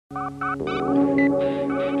The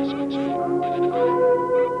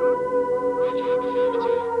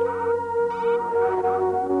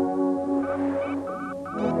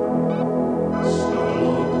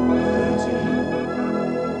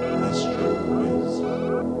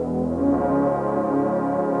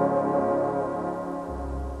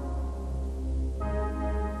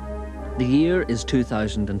year is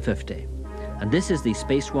 2050, and this is the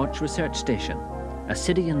Spacewatch research station, a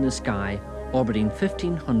city in the sky orbiting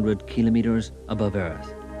 1,500 kilometers above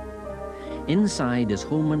Earth. Inside is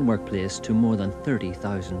home and workplace to more than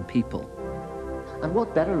 30,000 people. And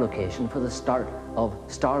what better location for the start of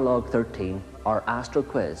Starlog 13, our Astro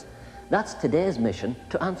Quiz? That's today's mission,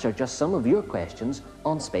 to answer just some of your questions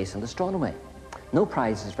on space and astronomy. No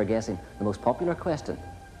prizes for guessing the most popular question.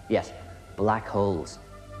 Yes, black holes.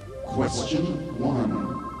 Question 1.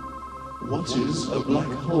 What is a black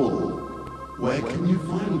hole? Where can you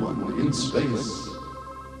find one in space?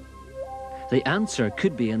 The answer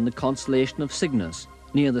could be in the constellation of Cygnus,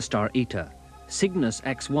 near the star Eta. Cygnus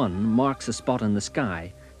X1 marks a spot in the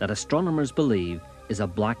sky that astronomers believe is a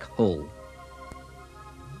black hole.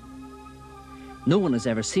 No one has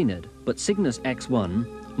ever seen it, but Cygnus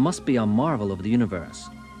X1 must be a marvel of the universe.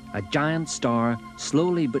 A giant star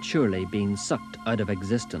slowly but surely being sucked out of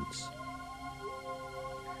existence.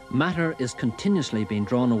 Matter is continuously being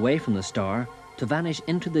drawn away from the star to vanish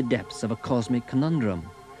into the depths of a cosmic conundrum.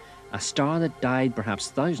 A star that died perhaps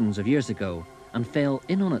thousands of years ago and fell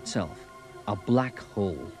in on itself, a black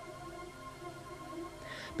hole.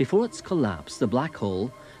 Before its collapse, the black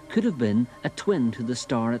hole could have been a twin to the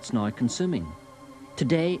star it's now consuming.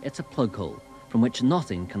 Today, it's a plug hole from which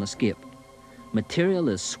nothing can escape. Material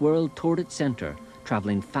is swirled toward its center,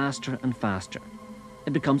 traveling faster and faster.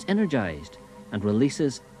 It becomes energized and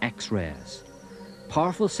releases X-rays,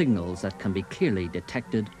 powerful signals that can be clearly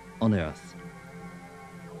detected on Earth.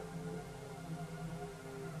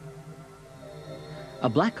 A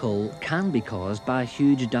black hole can be caused by a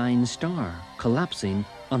huge dying star collapsing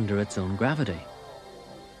under its own gravity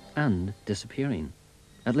and disappearing.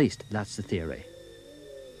 At least that's the theory.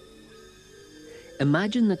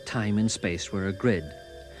 Imagine that time and space were a grid.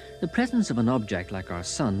 The presence of an object like our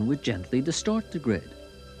sun would gently distort the grid.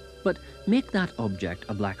 But make that object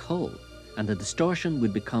a black hole, and the distortion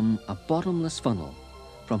would become a bottomless funnel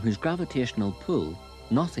from whose gravitational pull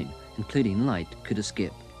nothing, including light, could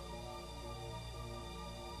escape.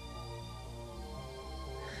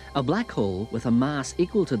 A black hole with a mass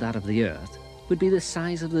equal to that of the Earth would be the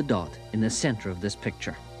size of the dot in the center of this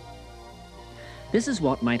picture. This is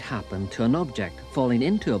what might happen to an object falling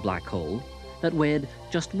into a black hole that weighed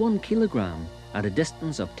just 1 kilogram at a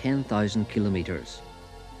distance of 10,000 kilometers.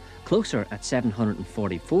 Closer at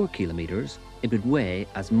 744 kilometers, it would weigh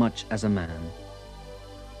as much as a man.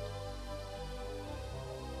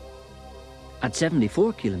 At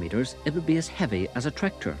 74 kilometers, it would be as heavy as a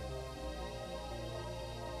tractor.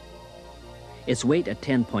 Its weight at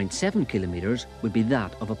 10.7 kilometers would be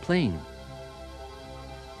that of a plane.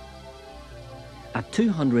 At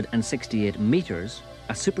 268 meters,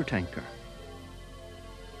 a supertanker.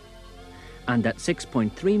 And at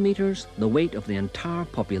 6.3 meters, the weight of the entire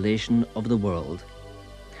population of the world.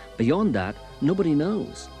 Beyond that, nobody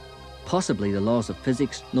knows. Possibly the laws of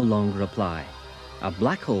physics no longer apply. A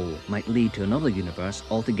black hole might lead to another universe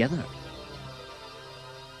altogether.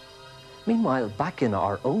 Meanwhile, back in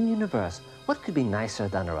our own universe, what could be nicer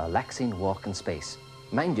than a relaxing walk in space?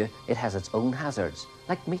 Mind you, it has its own hazards,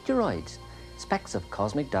 like meteoroids, specks of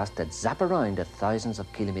cosmic dust that zap around at thousands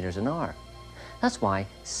of kilometers an hour. That's why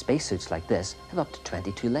spacesuits like this have up to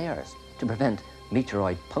 22 layers to prevent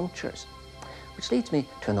meteoroid punctures. Which leads me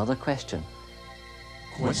to another question.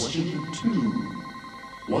 Question 2.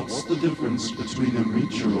 What's the difference between a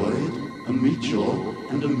meteoroid, a meteor,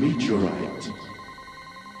 and a meteorite?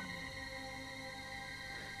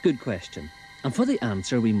 Good question. And for the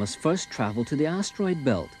answer, we must first travel to the asteroid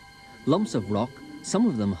belt. Lumps of rock, some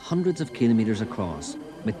of them hundreds of kilometers across,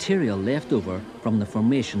 material left over from the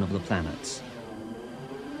formation of the planets.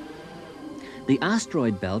 The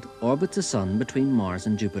asteroid belt orbits the Sun between Mars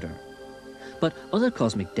and Jupiter. But other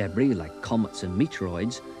cosmic debris like comets and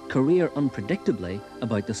meteoroids career unpredictably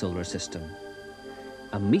about the solar system.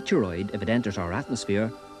 A meteoroid, if it enters our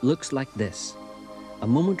atmosphere, looks like this. A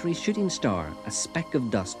momentary shooting star, a speck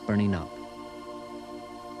of dust burning up.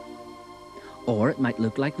 Or it might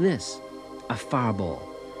look like this, a fireball,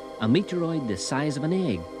 a meteoroid the size of an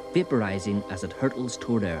egg, vaporizing as it hurtles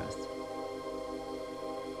toward Earth.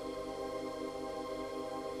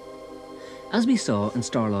 As we saw in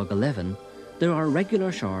Starlog 11, there are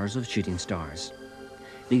regular showers of shooting stars.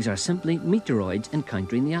 These are simply meteoroids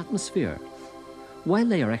encountering the atmosphere. While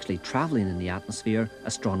they are actually travelling in the atmosphere,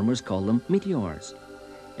 astronomers call them meteors.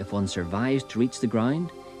 If one survives to reach the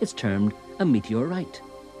ground, it's termed a meteorite.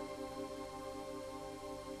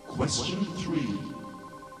 Question 3.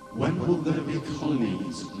 When will there be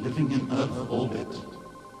colonies living in Earth orbit?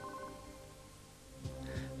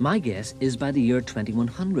 My guess is by the year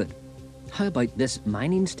 2100. How about this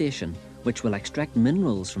mining station, which will extract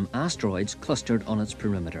minerals from asteroids clustered on its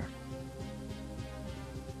perimeter?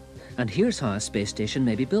 And here's how a space station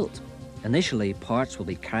may be built. Initially, parts will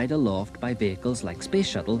be carried aloft by vehicles like Space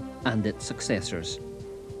Shuttle and its successors.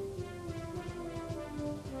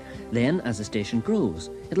 Then, as the station grows,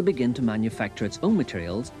 it'll begin to manufacture its own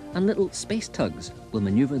materials, and little space tugs will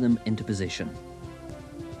maneuver them into position.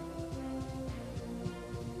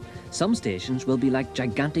 Some stations will be like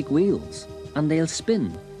gigantic wheels, and they'll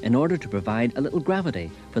spin in order to provide a little gravity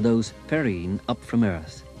for those ferrying up from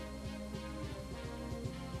Earth.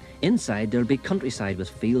 Inside there'll be countryside with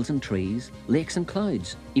fields and trees, lakes and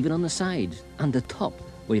clouds, even on the sides, and the top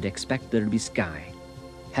where you'd expect there to be sky.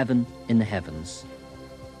 Heaven in the heavens.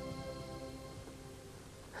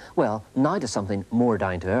 Well, now to something more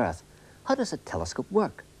down to earth. How does a telescope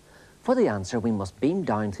work? For the answer, we must beam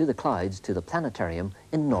down through the clouds to the planetarium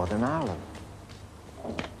in Northern Ireland.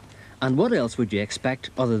 And what else would you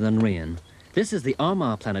expect other than rain? This is the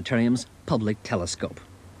Armagh Planetarium's public telescope.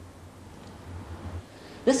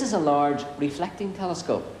 This is a large reflecting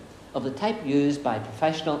telescope of the type used by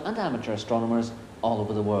professional and amateur astronomers all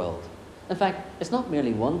over the world. In fact, it's not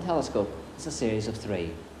merely one telescope, it's a series of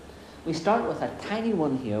 3. We start with a tiny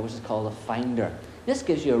one here, which is called a finder. This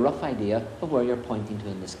gives you a rough idea of where you're pointing to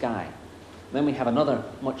in the sky. Then we have another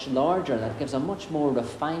much larger that gives a much more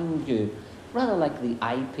refined view, rather like the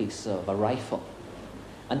eyepiece of a rifle.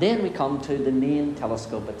 And then we come to the main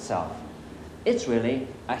telescope itself. It's really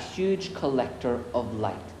a huge collector of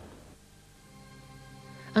light.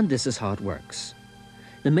 And this is how it works.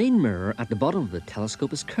 The main mirror at the bottom of the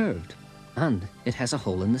telescope is curved, and it has a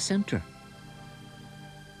hole in the centre.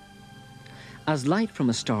 As light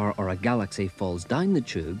from a star or a galaxy falls down the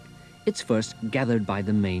tube, it's first gathered by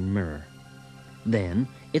the main mirror. Then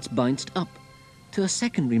it's bounced up to a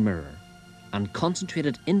secondary mirror and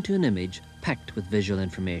concentrated into an image packed with visual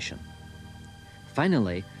information.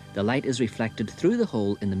 Finally, the light is reflected through the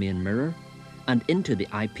hole in the main mirror and into the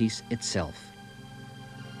eyepiece itself.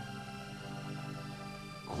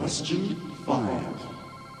 Question 5.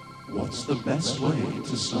 What's the best way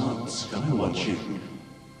to start skywatching?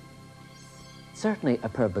 Certainly, a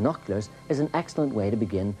pair of binoculars is an excellent way to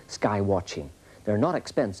begin sky watching. They're not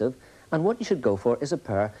expensive, and what you should go for is a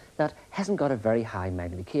pair that hasn't got a very high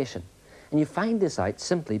magnification. And you find this out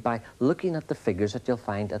simply by looking at the figures that you'll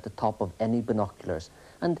find at the top of any binoculars.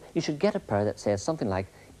 And you should get a pair that says something like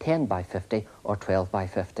 10 by 50 or 12 by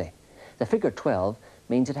 50. The figure 12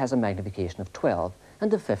 means it has a magnification of 12, and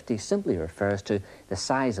the 50 simply refers to the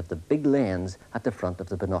size of the big lens at the front of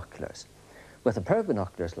the binoculars. With a pair of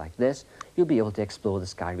binoculars like this, you'll be able to explore the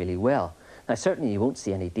sky really well. Now, certainly you won't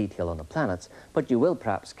see any detail on the planets, but you will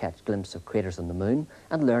perhaps catch glimpses of craters on the moon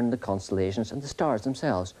and learn the constellations and the stars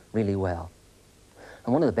themselves really well.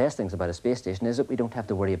 And one of the best things about a space station is that we don't have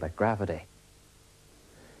to worry about gravity.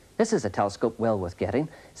 This is a telescope well worth getting,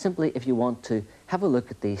 simply if you want to have a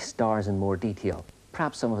look at the stars in more detail,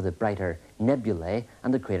 perhaps some of the brighter nebulae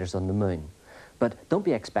and the craters on the moon. But don't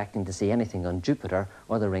be expecting to see anything on Jupiter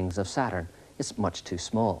or the rings of Saturn. It's much too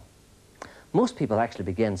small. Most people actually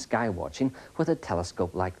begin sky watching with a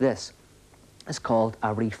telescope like this. It's called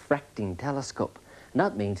a refracting telescope, and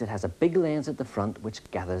that means it has a big lens at the front which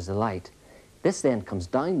gathers the light. This then comes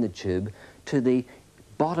down the tube to the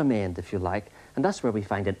bottom end, if you like, and that's where we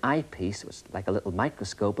find an eyepiece, which is like a little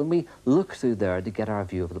microscope, and we look through there to get our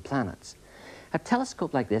view of the planets. A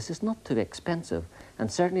telescope like this is not too expensive,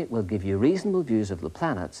 and certainly it will give you reasonable views of the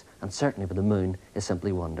planets, and certainly for the moon is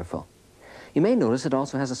simply wonderful. You may notice it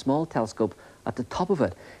also has a small telescope at the top of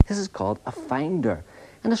it. This is called a finder,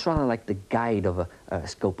 and it's rather like the guide of a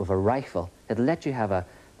scope of a rifle. It'll let you have a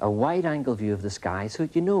wide-angle view of the sky so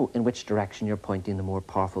that you know in which direction you're pointing the more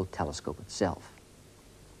powerful telescope itself.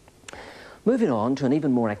 Moving on to an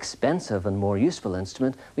even more expensive and more useful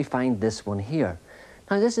instrument, we find this one here.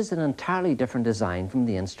 Now, this is an entirely different design from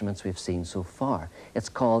the instruments we've seen so far. It's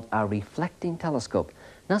called a reflecting telescope,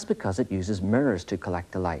 and that's because it uses mirrors to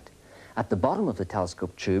collect the light. At the bottom of the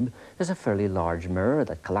telescope tube, there's a fairly large mirror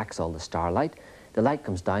that collects all the starlight. The light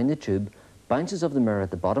comes down the tube, bounces off the mirror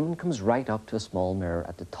at the bottom, and comes right up to a small mirror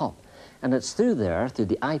at the top. And it's through there, through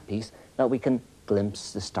the eyepiece, that we can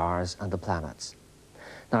glimpse the stars and the planets.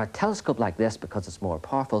 Now, a telescope like this, because it's more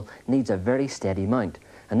powerful, needs a very steady mount.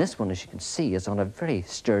 And this one, as you can see, is on a very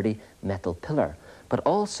sturdy metal pillar. but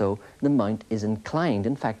also the mount is inclined.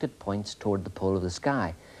 In fact, it points toward the pole of the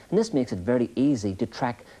sky. And this makes it very easy to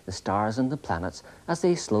track the stars and the planets as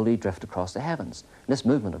they slowly drift across the heavens. This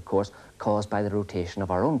movement, of course, caused by the rotation of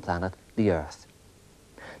our own planet, the Earth.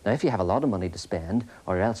 Now, if you have a lot of money to spend,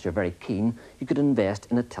 or else you're very keen, you could invest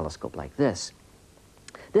in a telescope like this.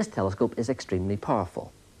 This telescope is extremely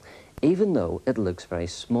powerful, even though it looks very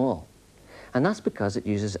small. And that's because it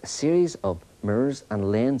uses a series of mirrors and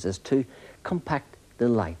lenses to compact the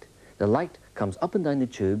light. The light comes up and down the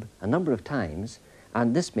tube a number of times,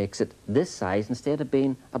 and this makes it this size instead of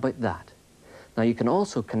being about that. Now, you can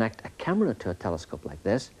also connect a camera to a telescope like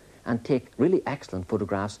this and take really excellent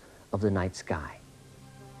photographs of the night sky.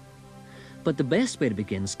 But the best way to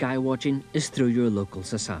begin sky watching is through your local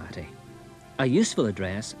society. A useful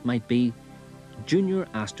address might be Junior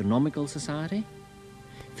Astronomical Society,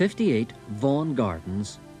 58 Vaughan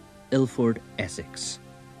Gardens, Ilford, Essex.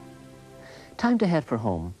 Time to head for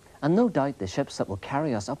home, and no doubt the ships that will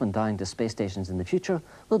carry us up and down to space stations in the future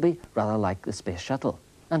will be rather like the Space Shuttle,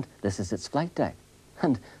 and this is its flight deck.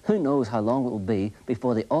 And who knows how long it will be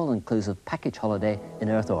before the all-inclusive package holiday in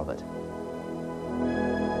Earth orbit.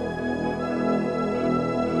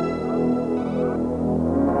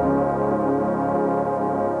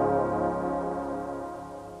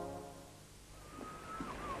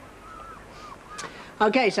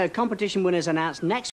 Okay, so competition winners announced next